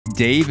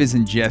Dave is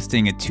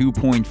ingesting a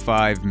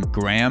 2.5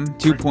 gram,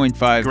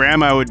 2.5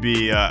 gram. I would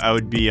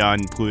be on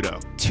Pluto.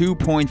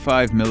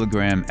 2.5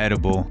 milligram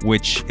edible,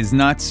 which is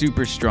not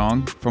super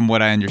strong from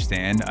what I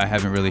understand. I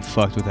haven't really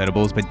fucked with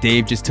edibles, but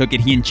Dave just took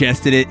it. He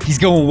ingested it. He's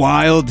going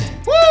wild.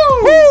 Woo!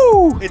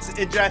 Woo! It's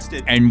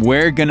ingested. And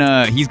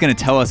he's gonna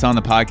tell us on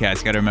the podcast.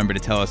 You gotta remember to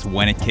tell us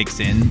when it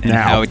kicks in and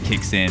how it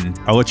kicks in.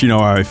 I'll let you know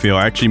how I feel.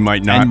 I actually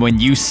might not. And when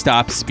you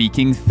stop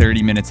speaking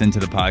 30 minutes into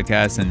the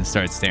podcast and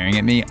start staring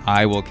at me,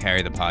 I will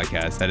carry the podcast.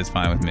 That is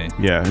fine with me.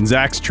 Yeah, and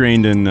Zach's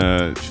trained in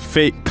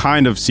fake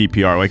kind of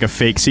CPR, like a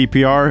fake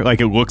CPR.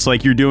 Like it looks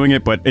like you're doing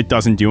it, but it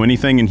doesn't do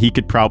anything. And he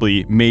could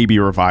probably maybe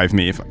revive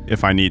me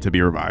if I need to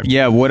be revived.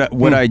 Yeah,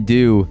 what I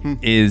do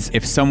is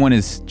if someone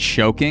is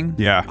choking,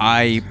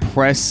 I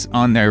press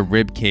on their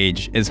rib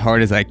cage as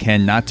hard as I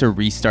can, not to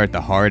restart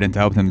the heart and to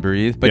help them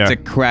breathe, but to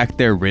crack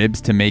their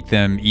ribs to make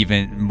them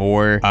even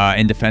more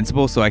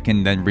indefensible, so I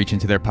can then reach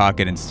into their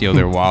pocket and steal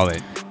their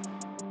wallet.